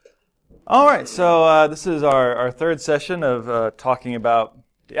All right, so this is our third session of talking about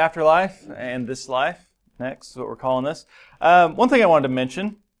the afterlife and this life. Next is what we're calling this. One thing I wanted to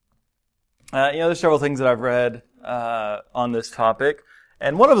mention, there's several things that I've read on this topic,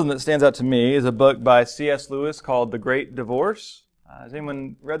 and one of them that stands out to me is a book by C.S. Lewis called The Great Divorce. Has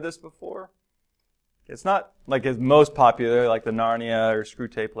anyone read this before? It's not like his most popular, like the Narnia or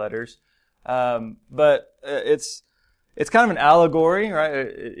Screwtape Letters, but it's kind of an allegory, right?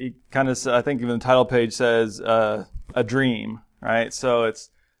 It kind of, I think even the title page says a dream, right? So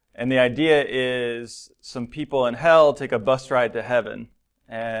and the idea is some people in hell take a bus ride to heaven,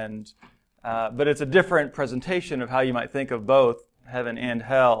 but it's a different presentation of how you might think of both heaven and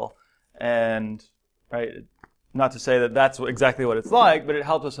hell, and right, not to say that that's exactly what it's like, but it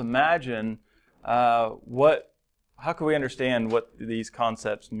helps us imagine how can we understand what these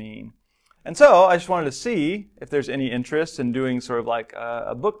concepts mean. And so I just wanted to see if there's any interest in doing sort of like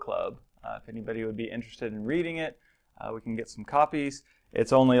a book club. If anybody would be interested in reading it, we can get some copies.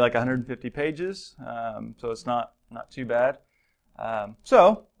 It's only like 150 pages, so it's not too bad.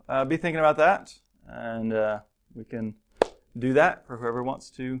 So be thinking about that, and we can do that for whoever wants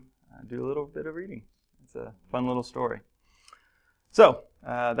to do a little bit of reading. It's a fun little story. So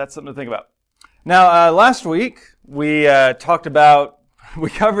that's something to think about. Now, last week we we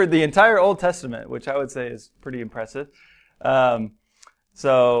covered the entire Old Testament, which I would say is pretty impressive.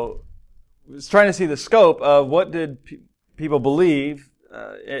 So I was trying to see the scope of what did people believe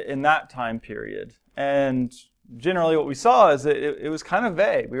in that time period. And generally what we saw is that it was kind of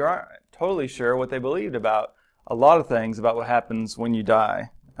vague. We weren't totally sure what they believed about a lot of things about what happens when you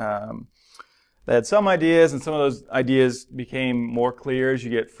die. They had some ideas, and some of those ideas became more clear as you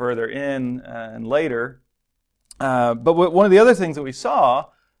get further in and later. But one of the other things that we saw,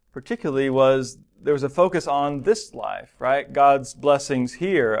 particularly, was there was a focus on this life, right? God's blessings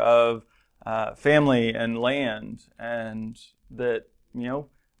here of family and land, and that,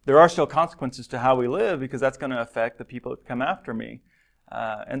 there are still consequences to how we live because that's going to affect the people that come after me.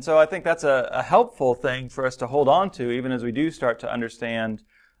 And so I think that's a helpful thing for us to hold on to, even as we do start to understand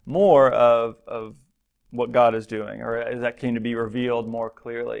more of what God is doing, or as that came to be revealed more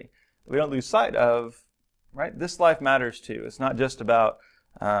clearly. We don't lose sight of, right? This life matters too. It's not just about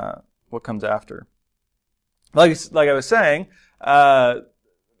what comes after. Like I was saying,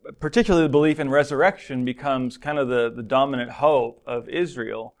 particularly the belief in resurrection becomes kind of the dominant hope of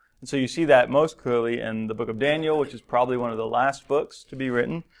Israel. And so you see that most clearly in the book of Daniel, which is probably one of the last books to be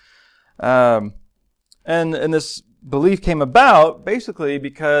written. And this belief came about basically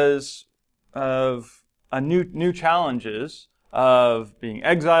because of new challenges of being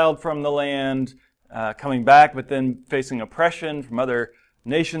exiled from the land, coming back, but then facing oppression from other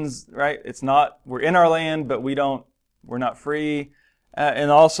nations, right? We're in our land, but we're not free. And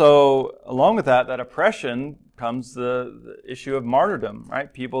also, along with that oppression comes the issue of martyrdom,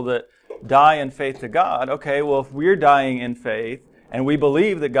 right? People that die in faith to God. Okay, well, if we're dying in faith and we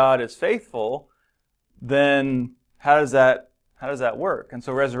believe that God is faithful, then how does that work? And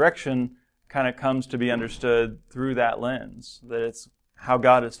so resurrection kind of comes to be understood through that lens, that it's how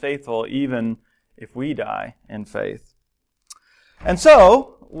God is faithful even if we die in faith. And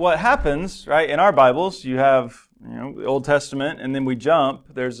so, what happens, right, in our Bibles, you have, the Old Testament, and then we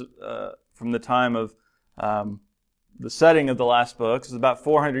jump, there's, from the time of the setting of the last books, is about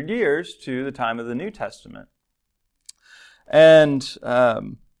 400 years to the time of the New Testament. And,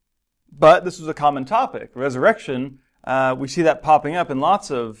 but this was a common topic. Resurrection, we see that popping up in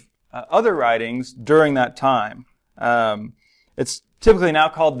lots of other writings during that time. It's typically now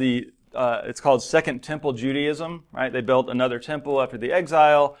called it's called Second Temple Judaism, right? They built another temple after the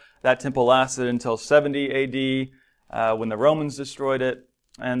exile. That temple lasted until 70 AD, when the Romans destroyed it.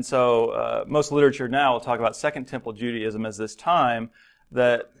 And so, most literature now will talk about Second Temple Judaism as this time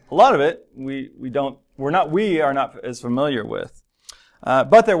that a lot of it we are not as familiar with.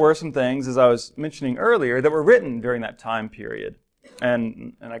 But there were some things, as I was mentioning earlier, that were written during that time period.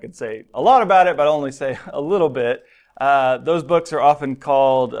 And I could say a lot about it, but I'll only say a little bit. Those books are often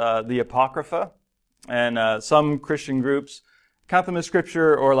called the Apocrypha, and some Christian groups count them as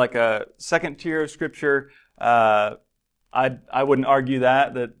Scripture or like a second tier of Scripture. I wouldn't argue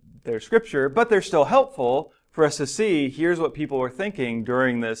that they're Scripture, but they're still helpful for us to see, here's what people were thinking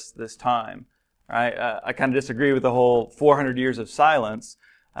during this time. Right? I kind of disagree with the whole 400 years of silence,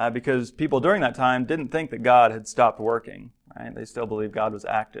 because people during that time didn't think that God had stopped working. Right? They still believed God was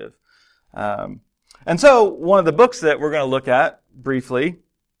active. And so one of the books that we're going to look at briefly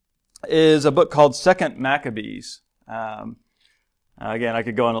is a book called Second Maccabees. Again, I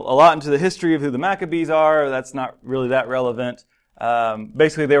could go on a lot into the history of who the Maccabees are. That's not really that relevant.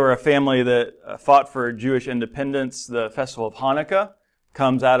 Basically, they were a family that fought for Jewish independence. The festival of Hanukkah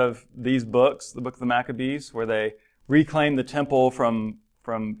comes out of these books, the book of the Maccabees, where they reclaim the temple from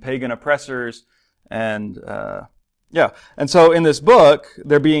pagan oppressors. And and so in this book,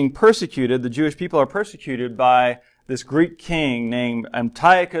 they're being persecuted. The Jewish people are persecuted by this Greek king named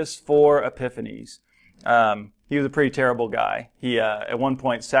Antiochus IV Epiphanes. He was a pretty terrible guy. He at one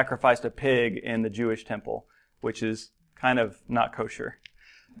point sacrificed a pig in the Jewish temple, which is kind of not kosher.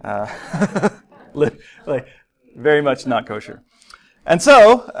 Like very much not kosher. And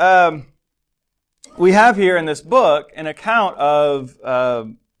so we have here in this book an account of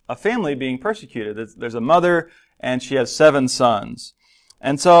a family being persecuted. There's a mother, and she has 7 sons.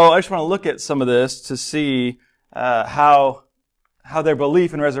 And so I just want to look at some of this to see how their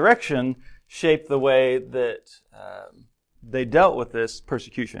belief in resurrection shaped the way that they dealt with this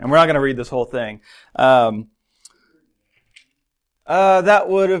persecution. And we're not going to read this whole thing. That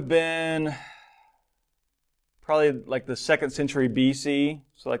would have been probably like the 2nd century BC,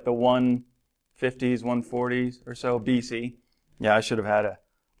 so like the 150s, 140s or so BC. Yeah, I should have had a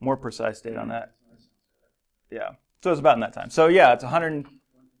more precise date on that. Yeah, so it's about in that time. So yeah, it's 100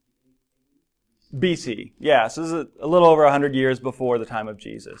 BC. Yeah, so this is a little over 100 years before the time of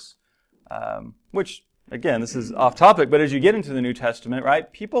Jesus. Which, again, this is off topic, but as you get into the New Testament,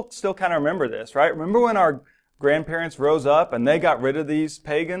 right, people still kind of remember this, right? Remember when our grandparents rose up and they got rid of these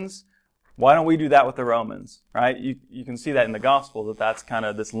pagans? Why don't we do that with the Romans, right? You can see that in the Gospel, that's kind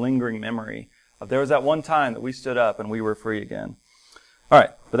of this lingering memory of there was that one time that we stood up and we were free again. All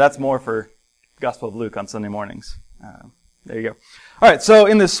right, but that's more for Gospel of Luke on Sunday mornings. There you go. All right, so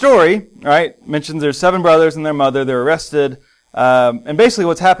in this story, all right, mentions there's 7 brothers and their mother. They're arrested. And basically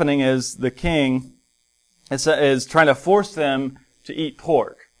what's happening is the king is trying to force them to eat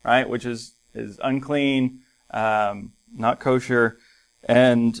pork, right, which is unclean, not kosher,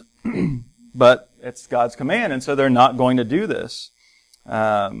 and but it's God's command, and so they're not going to do this,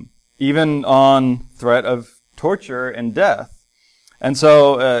 even on threat of torture and death. And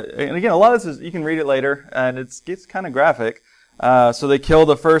so, and again, a lot of this is, you can read it later, and it gets kind of graphic. So they kill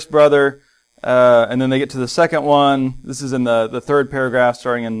the first brother, and then they get to the second one. This is in the 3rd paragraph,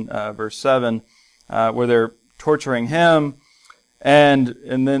 starting in verse 7, where they're torturing him. And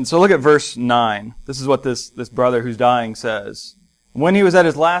then, so look at verse 9. This is what this brother who's dying says. When he was at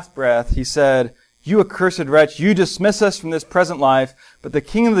his last breath, he said, "You accursed wretch, you dismiss us from this present life, but the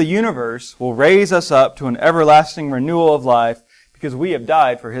King of the universe will raise us up to an everlasting renewal of life, because we have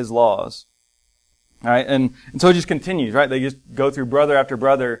died for his laws." All right, and so it just continues, right? They just go through brother after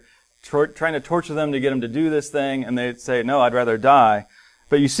brother, trying to torture them to get them to do this thing, and they say, "No, I'd rather die."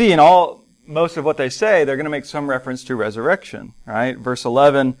 But you see, in most of what they say, they're going to make some reference to resurrection, right? Verse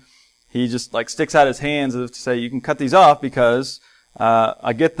 11, he just like sticks out his hands as if to say, "You can cut these off because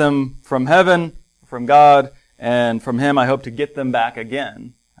I get them from heaven, from God, and from him I hope to get them back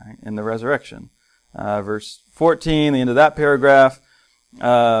again," right, in the resurrection. Verse 14, the end of that paragraph,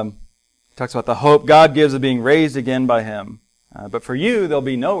 talks about the hope God gives of being raised again by him. But for you, there'll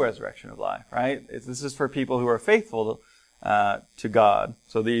be no resurrection of life, right? This is for people who are faithful to God.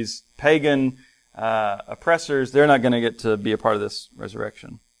 So these pagan oppressors, they're not going to get to be a part of this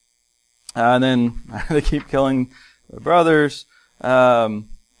resurrection. And then they keep killing the brothers.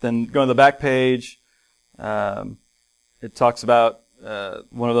 Then go to the back page. It talks about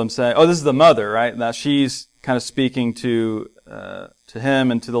one of them saying, "Oh, this is the mother, right?" Now she's kind of speaking to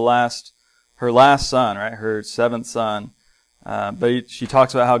him and to her last son, right, her 7th son. But she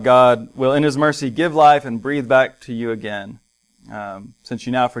talks about how God will, in his mercy, give life and breathe back to you again, since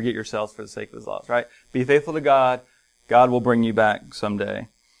you now forget yourselves for the sake of his laws, right? Be faithful to God. God will bring you back someday.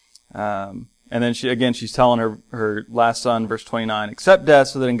 And then she's telling her last son, verse 29, "Accept death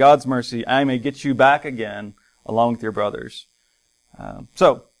so that in God's mercy I may get you back again along with your brothers." And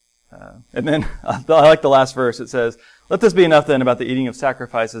then I like the last verse. It says, "Let this be enough then about the eating of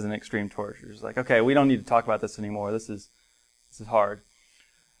sacrifices and extreme tortures." Like, okay, we don't need to talk about this anymore. This is hard.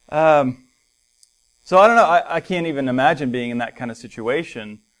 So I don't know. I can't even imagine being in that kind of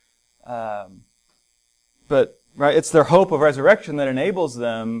situation. But right, it's their hope of resurrection that enables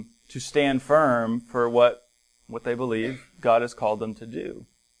them to stand firm for what they believe God has called them to do.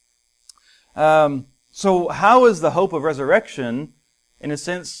 So how is the hope of resurrection, in a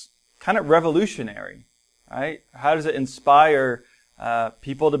sense, kind of revolutionary, right? How does it inspire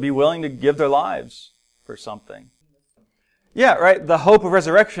people to be willing to give their lives for something? Yeah, right. The hope of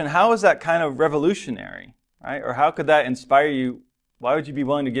resurrection, how is that kind of revolutionary, right? Or how could that inspire you? Why would you be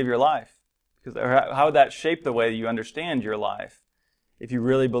willing to give your life? Or how would that shape the way you understand your life if you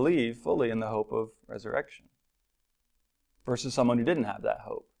really believe fully in the hope of resurrection? versus someone who didn't have that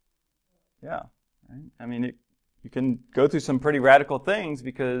hope. Yeah. Right? I mean, you can go through some pretty radical things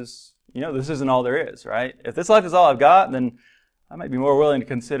because, this isn't all there is, right? If this life is all I've got, then I might be more willing to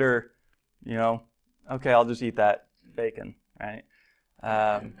consider, okay, I'll just eat that bacon, right?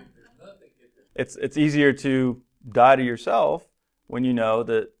 It's easier to die to yourself when you know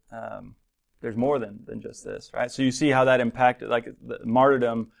that there's more than just this, right? So you see how that impacted, like the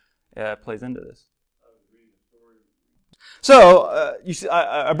martyrdom plays into this. So you see,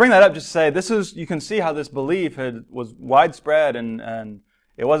 I bring that up just to say you can see how this belief was widespread and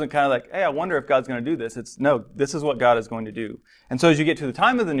it wasn't kind of like, hey, I wonder if God's going to do this. No, this is what God is going to do. And so as you get to the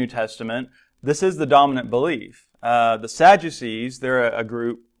time of the New Testament, this is the dominant belief. The Sadducees, they're a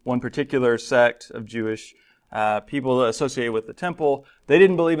group, one particular sect of Jewish people associated with the temple. They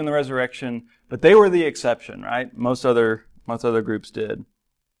didn't believe in the resurrection, but they were the exception, right? Most other groups did.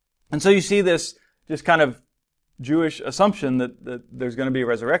 And so you see this just kind of Jewish assumption that there's going to be a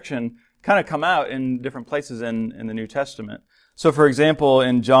resurrection kind of come out in different places in the New Testament. So for example,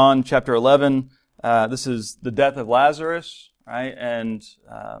 in John chapter 11, this is the death of Lazarus, right? And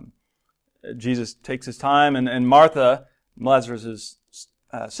Jesus takes his time, and Martha, Lazarus'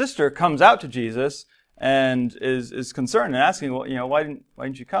 sister, comes out to Jesus and is concerned and asking, well, why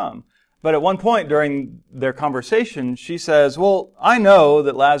didn't you come? But at one point during their conversation, she says, well, I know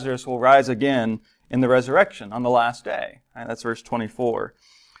that Lazarus will rise again in the resurrection on the last day. Right? That's verse 24.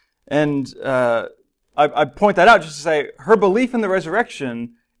 And I point that out just to say her belief in the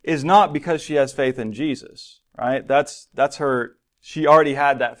resurrection is not because she has faith in Jesus, right? That's her. She already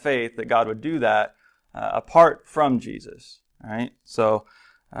had that faith that God would do that apart from Jesus, right? So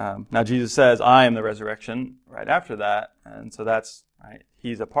now Jesus says, I am the resurrection right after that. And so that's, right,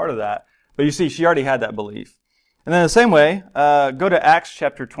 he's a part of that. But you see, she already had that belief. And then the same way, go to Acts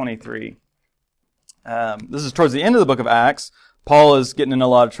chapter 23. This is towards the end of the book of Acts. Paul is getting in a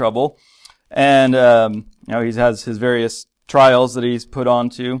lot of trouble. And, he has his various trials that he's put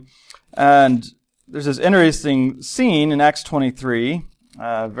onto. And there's this interesting scene in Acts 23,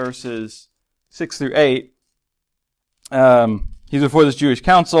 verses 6 through 8. He's before this Jewish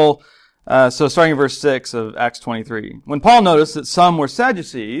council. So starting in verse 6 of Acts 23. When Paul noticed that some were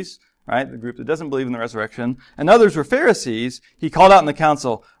Sadducees, right, the group that doesn't believe in the resurrection, and others were Pharisees, he called out in the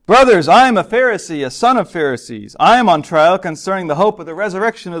council, Brothers, I am a Pharisee, a son of Pharisees. I am on trial concerning the hope of the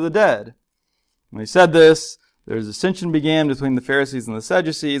resurrection of the dead. When he said this, there was dissension began between the Pharisees and the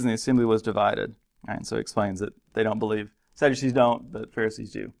Sadducees, and the assembly was divided. All right, so he explains that they don't believe. Sadducees don't, but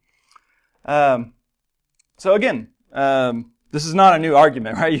Pharisees do. So again, this is not a new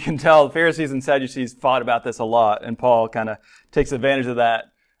argument, right? You can tell the Pharisees and Sadducees fought about this a lot, and Paul kind of takes advantage of that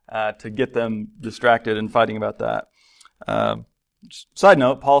to get them distracted and fighting about that. Side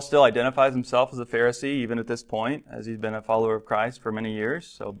note, Paul still identifies himself as a Pharisee even at this point, as he's been a follower of Christ for many years.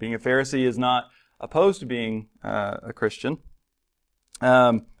 So being a Pharisee is not opposed to being a Christian.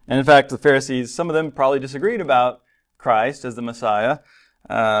 And in fact, the Pharisees, some of them probably disagreed about Christ as the Messiah,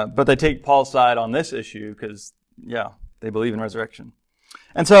 but they take Paul's side on this issue because, they believe in resurrection.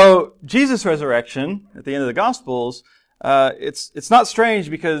 And so Jesus' resurrection at the end of the Gospels, it's not strange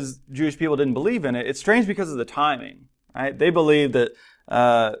because Jewish people didn't believe in it. It's strange because of the timing, right? They believed that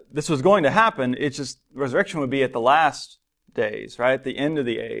this was going to happen. It's just resurrection would be at the last days, right? At the end of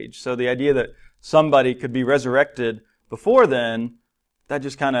the age. So the idea that somebody could be resurrected before then, that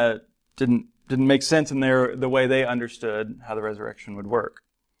just kind of didn't make sense in the way they understood how the resurrection would work.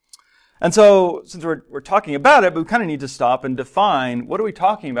 And so, since we're talking about it, but we kind of need to stop and define what are we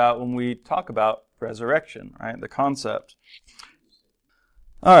talking about when we talk about resurrection, right? The concept.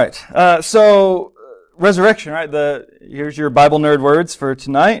 All right. So resurrection, right? Here's your Bible nerd words for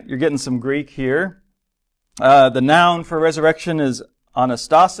tonight. You're getting some Greek here. The noun for resurrection is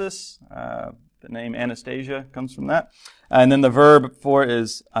anastasis. The name Anastasia comes from that. And then the verb for it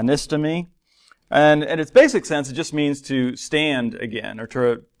is anistemi. And in its basic sense, it just means to stand again, or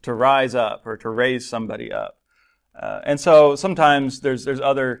to rise up, or to raise somebody up. And so sometimes there's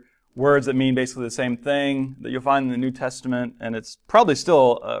other words that mean basically the same thing that you'll find in the New Testament, and it's probably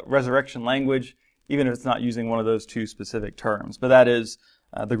still resurrection language, even if it's not using one of those two specific terms. But that is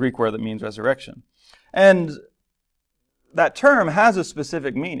the Greek word that means resurrection. And that term has a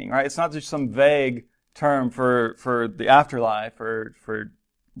specific meaning, right? It's not just some vague term for the afterlife or for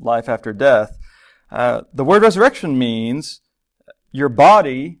life after death. The word resurrection means your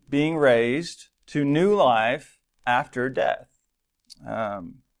body being raised to new life after death.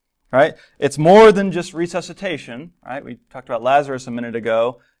 Right? It's more than just resuscitation, right? We talked about Lazarus a minute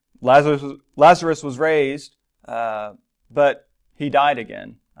ago. Lazarus was raised, but he died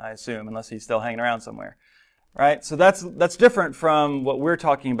again, I assume, unless he's still hanging around somewhere. right? So that's different from what we're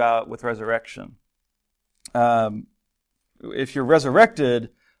talking about with resurrection. If you're resurrected,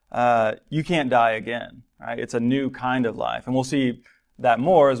 you can't die again, right? It's a new kind of life. And we'll see that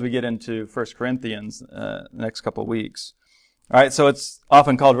more as we get into 1 Corinthians the next couple of weeks. All right, so it's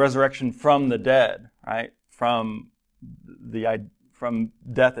often called resurrection from the dead, right? From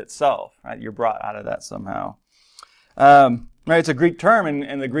death itself, right? You're brought out of that somehow. Right, it's a Greek term,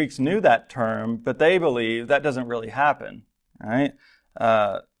 and the Greeks knew that term, but they believe that doesn't really happen, right?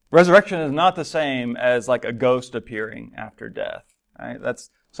 Resurrection is not the same as like a ghost appearing after death, right?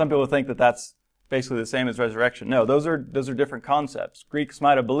 Some people think that that's basically the same as resurrection. No, those are different concepts. Greeks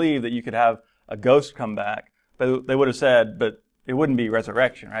might have believed that you could have a ghost come back, but they would have said, but it wouldn't be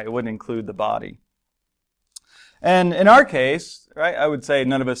resurrection, right? It wouldn't include the body. And in our case, right, I would say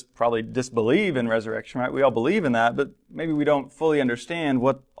none of us probably disbelieve in resurrection, right? We all believe in that, but maybe we don't fully understand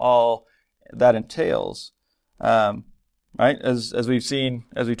what all that entails. Right? As we've seen,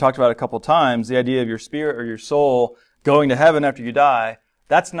 as we talked about a couple times, the idea of your spirit or your soul going to heaven after you die,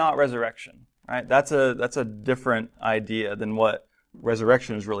 that's not resurrection, right? That's a different idea than what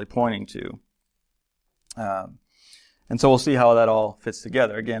resurrection is really pointing to. And so we'll see how that all fits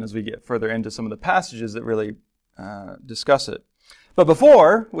together, again, as we get further into some of the passages that really discuss it. But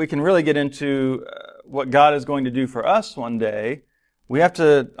before we can really get into what God is going to do for us one day, we have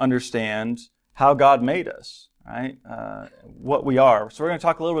to understand how God made us, right? What we are. So we're going to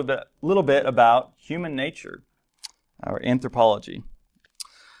talk a little bit about human nature, or anthropology.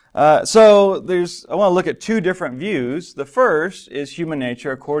 I want to look at two different views. The first is human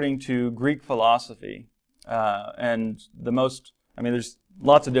nature according to Greek philosophy. There's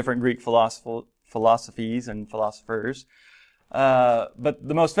lots of different Greek philosophies and philosophers. But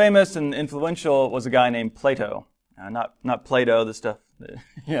the most famous and influential was a guy named Plato. Not Play-Doh, the stuff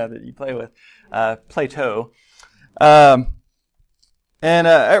that you play with. Plato.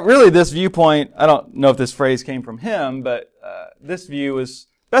 Really this viewpoint, I don't know if this phrase came from him, but this view is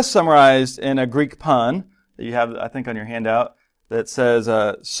best summarized in a Greek pun that you have, I think, on your handout that says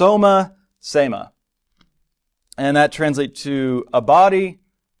soma sema. And that translates to a body,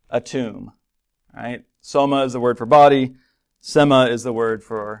 a tomb. Right? Soma is the word for body. Sema is the word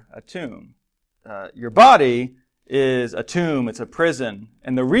for a tomb. Your body is a tomb. It's a prison.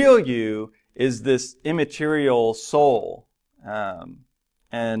 And the real you is this immaterial soul.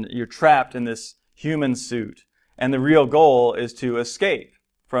 And you're trapped in this human suit. And the real goal is to escape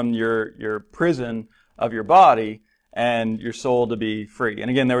from your prison of your body and your soul to be free.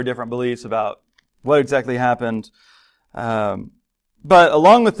 And again, there were different beliefs about what exactly happened. But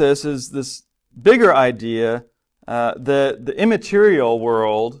along with this is this bigger idea, the immaterial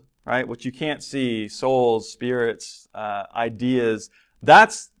world, right, which you can't see, souls, spirits, ideas,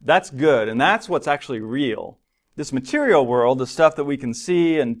 that's good, and that's what's actually real. This material world, the stuff that we can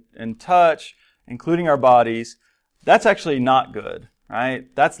see and touch, including our bodies, that's actually not good, right?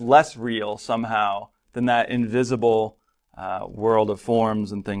 That's less real somehow than that invisible world of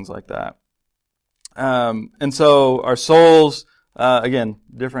forms and things like that. And so our souls, again,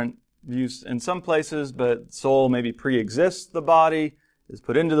 different views in some places, but soul maybe pre-exists the body, is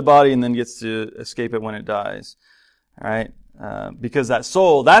put into the body, and then gets to escape it when it dies. All right? Because that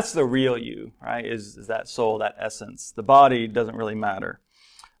soul, that's the real you, right? Is that soul, that essence. The body doesn't really matter.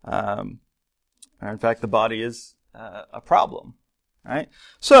 In fact, the body is a problem, right?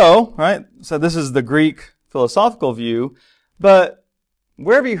 So this is the Greek philosophical view, but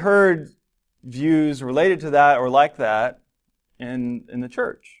where have you heard views related to that or like that in the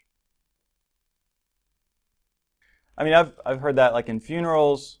church? I mean, I've heard that like in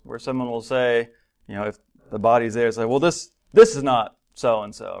funerals where someone will say, if the body's there, it's like, well, this is not so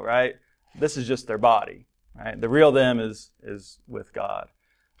and so, right? This is just their body, right? The real them is with God,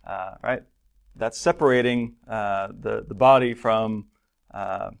 right? That's separating the body from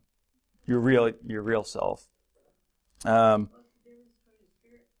your real self.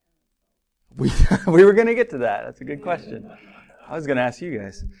 We were going to get to that. That's a good question. I was going to ask you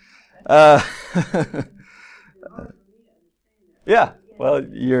guys. Yeah. Well,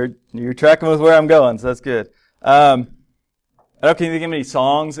 you're tracking with where I'm going, so that's good. Can you think of any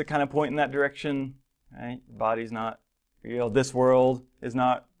songs that kind of point in that direction? Right? The body's not real. This world is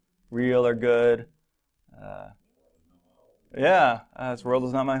not real or good. This world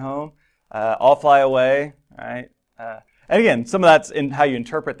is not my home. I'll fly away. Right? And again, some of that's in how you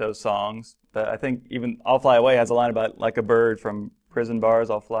interpret those songs. But I think even I'll Fly Away has a line about like a bird from prison bars,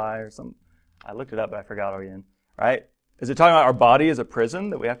 I'll fly, or something. I looked it up, but I forgot again. Right? Is it talking about our body as a prison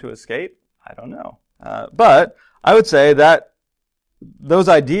that we have to escape? I don't know. But I would say that those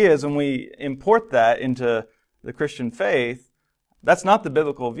ideas, when we import that into the Christian faith, that's not the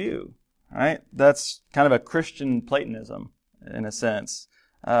biblical view, right? That's kind of a Christian Platonism in a sense.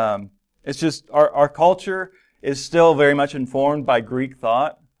 It's just our culture is still very much informed by Greek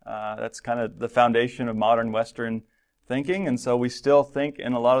thought. That's kind of the foundation of modern Western thinking, and so we still think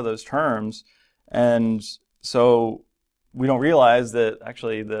in a lot of those terms, and so we don't realize that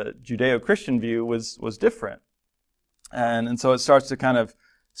actually the Judeo-Christian view was different, and so it starts to kind of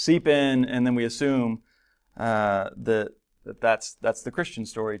seep in, and then we assume that's the Christian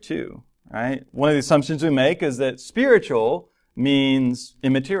story too, right? One of the assumptions we make is that spiritual means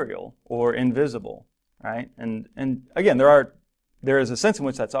immaterial or invisible, right? And again, there is a sense in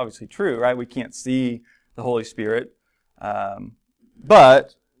which that's obviously true, right? We can't see the Holy Spirit,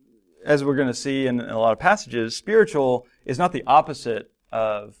 but as we're going to see in a lot of passages, spiritual is not the opposite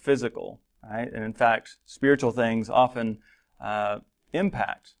of physical, right? And in fact, spiritual things often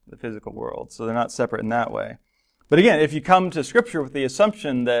impact the physical world, so they're not separate in that way. But again, if you come to Scripture with the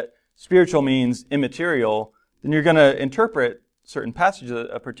assumption that spiritual means immaterial, then you're going to interpret certain passages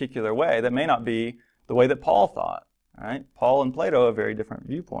a particular way that may not be the way that Paul thought, right? Paul and Plato have very different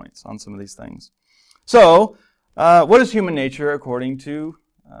viewpoints on some of these things. So, what is human nature according to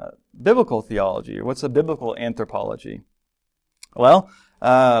biblical theology, or what's a biblical anthropology? Well,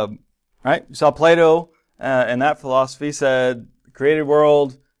 right, you saw Plato and that philosophy said the created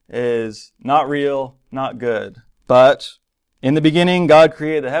world is not real, not good. But in the beginning, God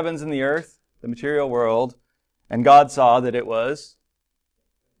created the heavens and the earth, the material world, and God saw that it was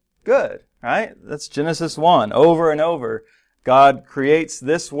good, right? That's Genesis 1. Over and over, God creates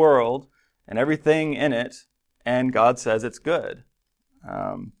this world and everything in it, and God says it's good.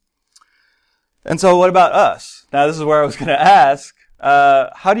 And so what about us? Now, this is where I was going to ask,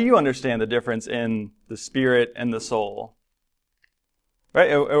 how do you understand the difference in the spirit and the soul?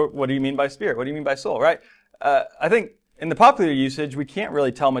 Right? What do you mean by spirit? What do you mean by soul? Right? I think in the popular usage, we can't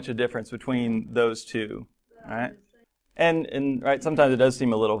really tell much of a difference between those two. Right? And right, sometimes it does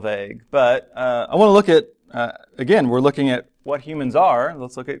seem a little vague. But I want to look at, again, we're looking at what humans are.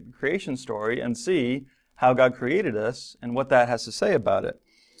 Let's look at the creation story and see how God created us and what that has to say about it.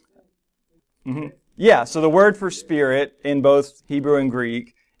 Mm-hmm. Yeah, so the word for spirit in both Hebrew and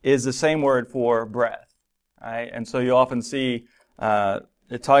Greek is the same word for breath, right? And so you often see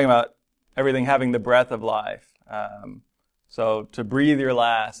it talking about everything having the breath of life. So to breathe your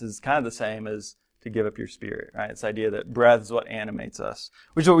last is kind of the same as to give up your spirit, right? It's the idea that breath is what animates us,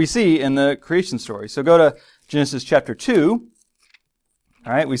 which is what we see in the creation story. So go to Genesis chapter 2.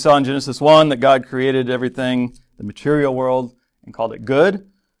 All right, we saw in Genesis 1 that God created everything, the material world, and called it good.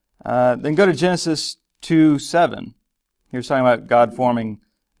 Then go to Genesis 2:7. Here's talking about God forming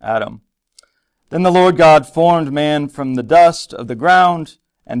Adam. Then the Lord God formed man from the dust of the ground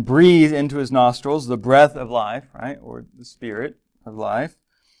and breathed into his nostrils the breath of life, right, or the spirit of life.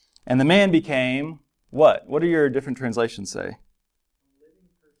 And the man became what? What do your different translations say?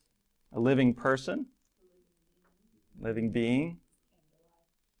 A living person. Living being.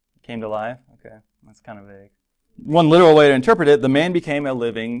 Came to life. Okay, that's kind of vague. One literal way to interpret it, the man became a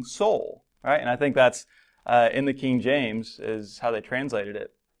living soul, right? And I think that's in the King James is how they translated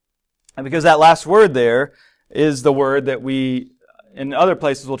it. And because that last word there is the word that we, in other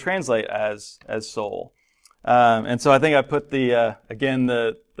places, will translate as soul. And so I think I put the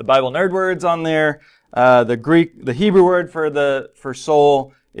Bible nerd words on there. The Hebrew word for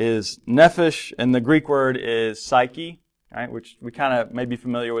soul is nephesh, and the Greek word is psyche, right? Which we kind of may be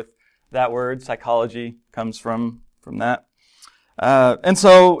familiar with that word. Psychology comes from that. And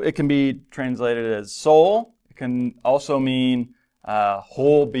so it can be translated as soul. It can also mean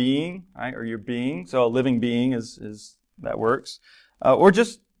whole being, right? Or your being. So a living being is that works. Or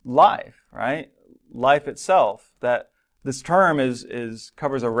just life, right? Life itself. That this term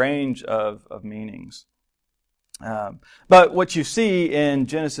covers a range of meanings. But what you see in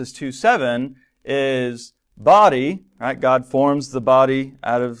Genesis 2:7 is body, right? God forms the body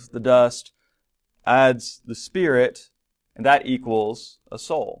out of the dust, adds the spirit, and that equals a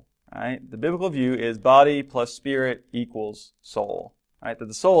soul, right? The biblical view is body plus spirit equals soul, right? That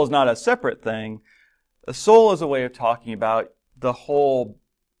the soul is not a separate thing. The soul is a way of talking about the whole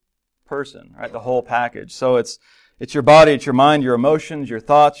person, right? The whole package. So it's your body, it's your mind, your emotions, your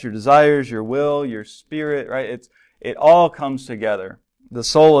thoughts, your desires, your will, your spirit, right? It all comes together. The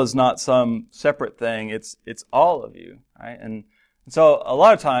soul is not some separate thing. It's all of you, right? And so a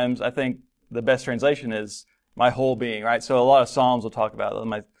lot of times I think the best translation is my whole being, right? So a lot of Psalms will talk about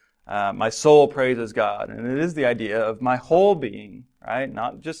my soul praises God. And it is the idea of my whole being, right?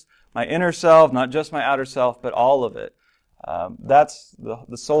 Not just my inner self, not just my outer self, but all of it. That's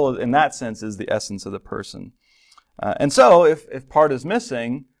the soul in that sense is the essence of the person. And so if part is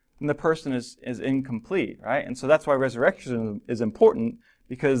missing, then the person is incomplete, right? And so that's why resurrection is important,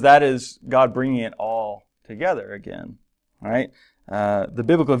 because that is God bringing it all together again, right? The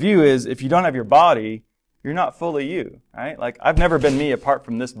biblical view is if you don't have your body, you're not fully you, right? Like, I've never been me apart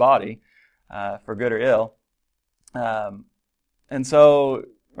from this body, for good or ill. And so,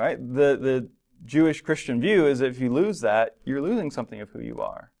 right, the Jewish Christian view is if you lose that, you're losing something of who you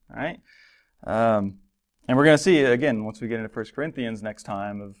are, right? And we're going to see, again, once we get into 1 Corinthians next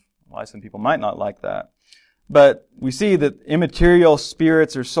time, of why some people might not like that. But we see that immaterial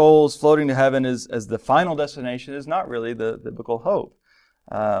spirits or souls floating to heaven as the final destination is not really the biblical hope.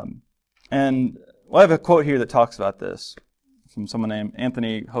 And I have a quote here that talks about this from someone named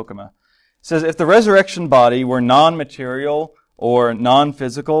Anthony Hoekema. It says, if the resurrection body were non-material or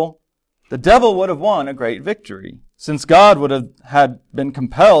non-physical, the devil would have won a great victory, since God would have had been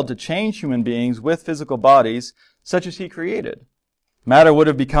compelled to change human beings with physical bodies such as He created. Matter would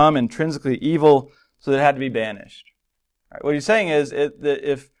have become intrinsically evil, so that it had to be banished. Right, what he's saying is that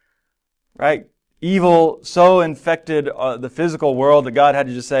if evil so infected the physical world that God had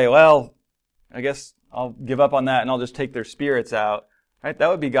to just say, well, I guess I'll give up on that and I'll just take their spirits out. Right, that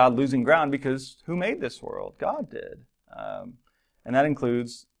would be God losing ground, because who made this world? God did. And that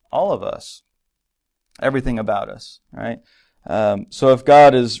includes all of us. Everything about us, right? So if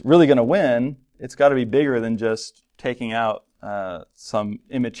God is really going to win, it's got to be bigger than just taking out some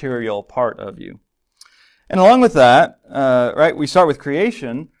immaterial part of you. And along with that, right, we start with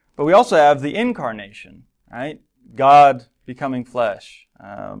creation, but we also have the incarnation, right? God becoming flesh.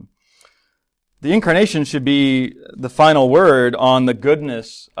 The incarnation should be the final word on the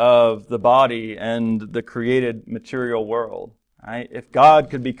goodness of the body and the created material world, right? If God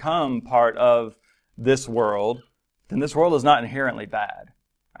could become part of this world, then this world is not inherently bad,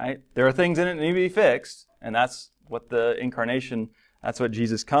 right? There are things in it that need to be fixed, and that's what the incarnation, that's what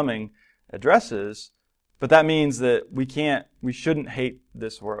Jesus coming addresses. But that means that we shouldn't hate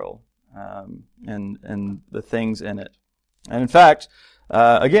this world, and the things in it. And in fact,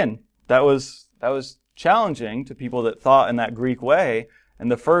 again, that was challenging to people that thought in that Greek way.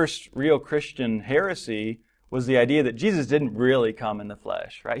 And the first real Christian heresy was the idea that Jesus didn't really come in the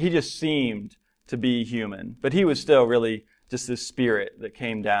flesh, right? He just seemed to be human, but He was still really just this spirit that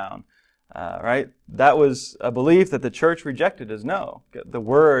came down, right? That was a belief that the church rejected as no. The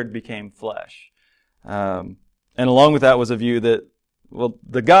Word became flesh. And along with that was a view that, well,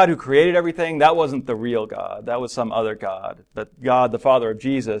 the God who created everything, that wasn't the real God. That was some other God. But God, the Father of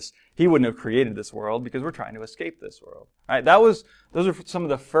Jesus, He wouldn't have created this world because we're trying to escape this world. Right? Those are some of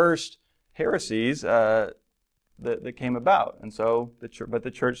the first heresies that came about. And so, but the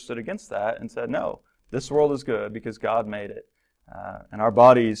church stood against that and said, no, this world is good because God made it. And our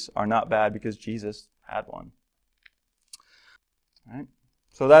bodies are not bad because Jesus had one. All right?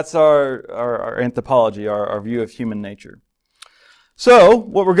 So that's our anthropology, our view of human nature. So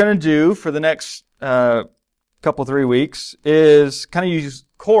what we're going to do for the next 3 weeks is kind of use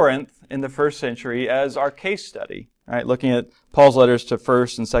Corinth in the first century as our case study, right? Looking at Paul's letters to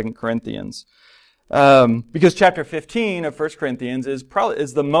 1st and 2nd Corinthians. Because chapter 15 of 1 Corinthians is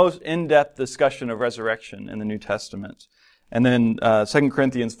the most in-depth discussion of resurrection in the New Testament. And then 2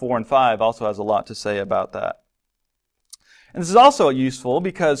 Corinthians 4 and 5 also has a lot to say about that. And this is also useful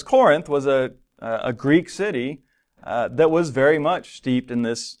because Corinth was a Greek city that was very much steeped in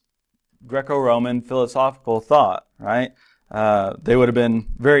this Greco-Roman philosophical thought, right? They would have been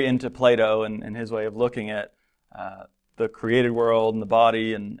very into Plato and his way of looking at the created world and the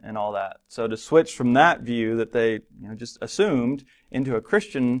body and all that. So to switch from that view that they just assumed into a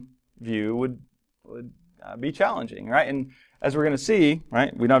Christian view would be challenging, right? And as we're going to see,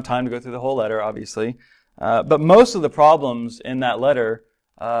 right, we don't have time to go through the whole letter, obviously, but most of the problems in that letter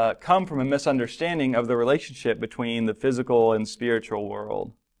come from a misunderstanding of the relationship between the physical and spiritual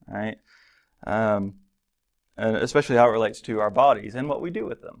world, right? And especially how it relates to our bodies and what we do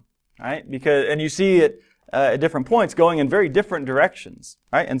with them, right? And you see it at different points going in very different directions,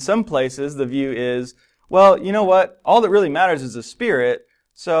 right? In some places, the view is, well, you know what? All that really matters is the spirit.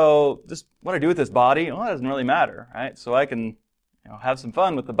 So what I do with this body, well, it doesn't really matter, right? So I can have some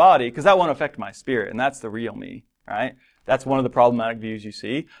fun with the body because that won't affect my spirit, and that's the real me, right? That's one of the problematic views you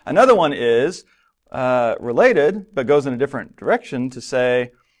see. Another one is related, but goes in a different direction to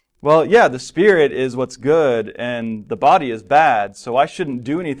say, well, yeah, the spirit is what's good and the body is bad, so I shouldn't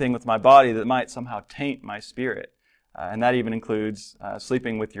do anything with my body that might somehow taint my spirit. And that even includes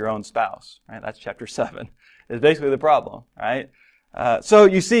sleeping with your own spouse, right? That's chapter 7. Is basically the problem, right? So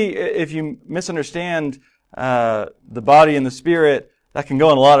you see, if you misunderstand the body and the spirit, that can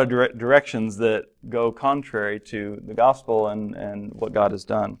go in a lot of directions that go contrary to the gospel and what God has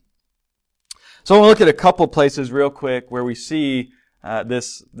done. So I want to look at a couple places real quick where we see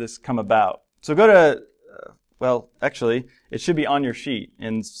this come about. So go to, actually, it should be on your sheet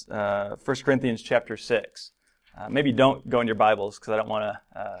in 1 Corinthians chapter 6. Maybe don't go in your Bibles because I don't want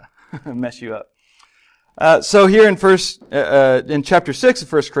to mess you up. So here in chapter 6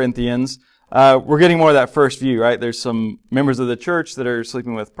 of 1 Corinthians, we're getting more of that first view, right? There's some members of the church that are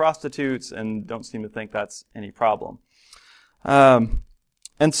sleeping with prostitutes and don't seem to think that's any problem. And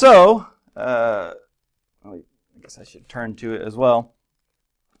so, I guess I should turn to it as well.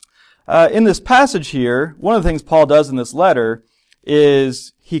 In this passage here, one of the things Paul does in this letter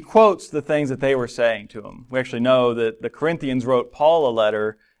is he quotes the things that they were saying to him. We actually know that the Corinthians wrote Paul a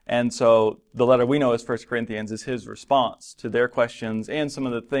letter, and so the letter we know as 1 Corinthians is his response to their questions and some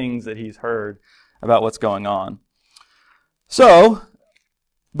of the things that he's heard about what's going on. So,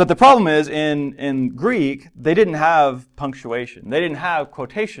 but the problem is in Greek, they didn't have punctuation. They didn't have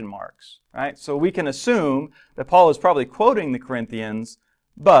quotation marks, right? So we can assume that Paul is probably quoting the Corinthians,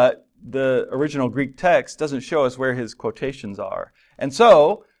 but the original Greek text doesn't show us where his quotations are. And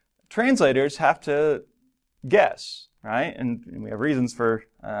so translators have to guess, right? And we have reasons for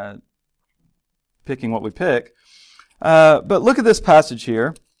picking what we pick. But look at this passage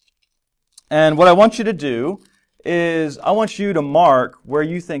here. And what I want you to do is I want you to mark where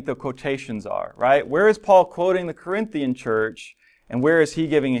you think the quotations are, right? Where is Paul quoting the Corinthian church, and where is he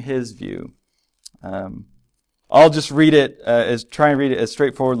giving his view? I'll just read it try and read it as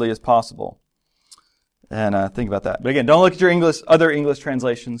straightforwardly as possible, and think about that. But again, don't look at your other English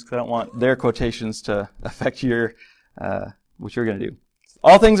translations, because I don't want their quotations to affect your what you're going to do.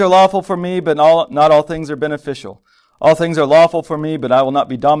 All things are lawful for me, but not all things are beneficial. All things are lawful for me, but I will not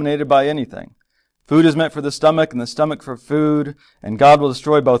be dominated by anything. Food is meant for the stomach, and the stomach for food, and God will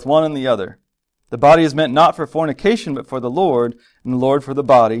destroy both one and the other. The body is meant not for fornication, but for the Lord, and the Lord for the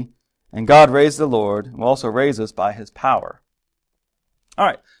body. And God raised the Lord, and will also raise us by His power. All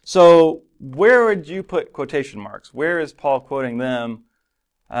right, so where would you put quotation marks? Where is Paul quoting them?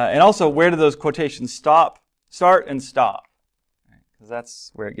 And also, where do those quotations start and stop? Because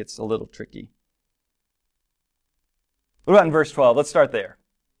that's where it gets a little tricky. What about in verse 12? Let's start there.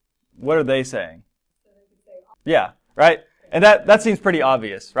 What are they saying? Yeah, right? And that seems pretty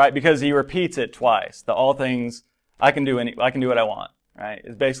obvious, right? Because he repeats it twice. The all things, I can do what I want. Right?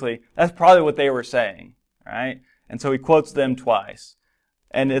 It's basically, that's probably what they were saying, right? And so he quotes them twice.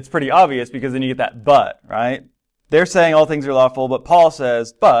 And it's pretty obvious because then you get that but, right? They're saying all things are lawful, but Paul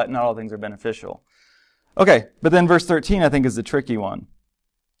says, but not all things are beneficial. Okay, but then verse 13 I think is the tricky one.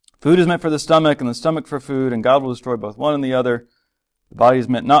 Food is meant for the stomach, and the stomach for food, and God will destroy both one and the other. The body is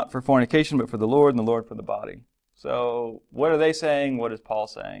meant not for fornication, but for the Lord, and the Lord for the body. So what are they saying? What is Paul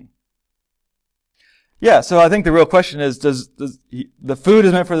saying? Yeah, so I think the real question is, does the food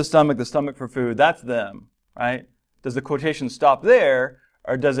is meant for the stomach for food? That's them, right? Does the quotation stop there,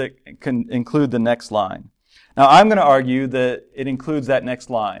 or does it include the next line? Now, I'm going to argue that it includes that next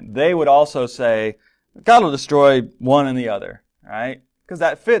line. They would also say, God will destroy one and the other, right? Because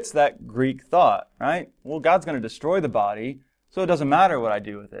that fits that Greek thought, right? Well, God's going to destroy the body, so it doesn't matter what I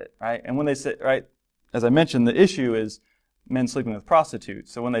do with it, right? And when they say, right, as I mentioned, the issue is men sleeping with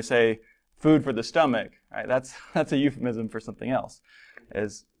prostitutes. So when they say food for the stomach, right? That's a euphemism for something else,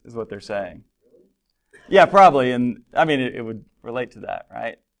 is what they're saying. Yeah, probably, and I mean it would relate to that,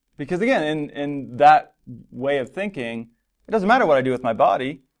 right? Because again, in that way of thinking, it doesn't matter what I do with my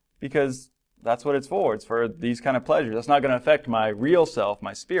body, because that's what it's for. It's for these kind of pleasures. That's not going to affect my real self,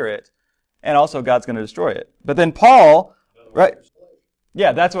 my spirit, and also God's going to destroy it. But then Paul, right?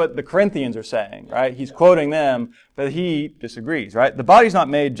 Yeah, that's what the Corinthians are saying, right? He's quoting them, but he disagrees, right? The body's not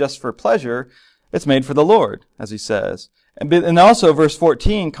made just for pleasure. It's made for the Lord, as he says. And also verse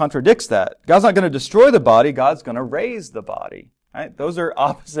 14 contradicts that. God's not going to destroy the body. God's going to raise the body, right? Those are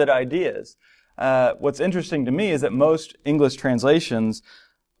opposite ideas. What's interesting to me is that most English translations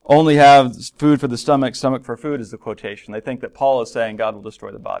only have food for the stomach for food is the quotation. They think that Paul is saying God will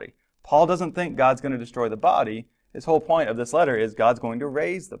destroy the body. Paul doesn't think God's going to destroy the body. His whole point of this letter is God's going to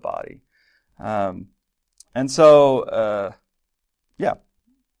raise the body. He's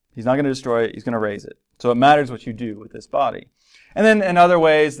not going to destroy it. He's going to raise it. So it matters what you do with this body. And then in other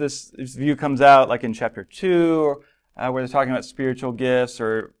ways, this view comes out like in chapter 2, where they're talking about spiritual gifts,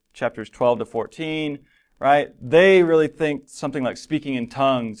 or chapters 12 to 14, right? They really think something like speaking in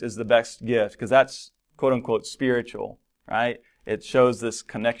tongues is the best gift, because that's quote-unquote spiritual, right? It shows this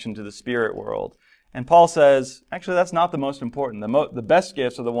connection to the spirit world. And Paul says, actually, that's not the most important. The best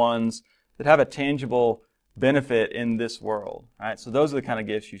gifts are the ones that have a tangible benefit in this world, right? So those are the kind of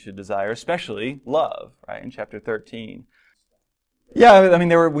gifts you should desire, especially love, right? In chapter 13. Yeah, I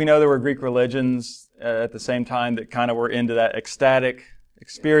mean, we know there were Greek religions at the same time that kind of were into that ecstatic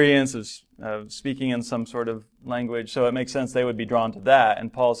experience of speaking in some sort of language. So it makes sense they would be drawn to that.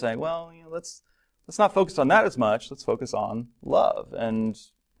 And Paul's saying, well, let's not focus on that as much. Let's focus on love and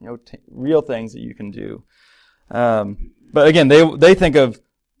real things that you can do. But again, they think of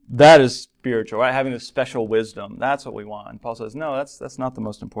that as spiritual, right? Having this special wisdom. That's what we want. And Paul says, no, that's not the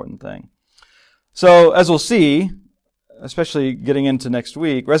most important thing. So as we'll see, especially getting into next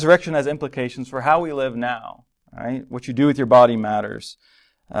week, resurrection has implications for how we live now, right? What you do with your body matters.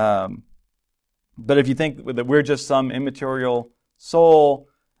 But if you think that we're just some immaterial soul,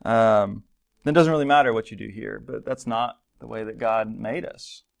 then it doesn't really matter what you do here. But that's not the way that God made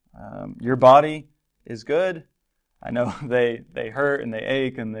us. Your body is good. I know they hurt and they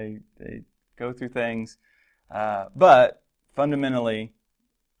ache and they go through things. But fundamentally,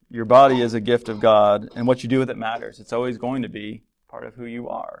 your body is a gift of God, and what you do with it matters. It's always going to be part of who you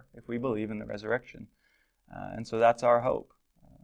are if we believe in the resurrection. And so that's our hope.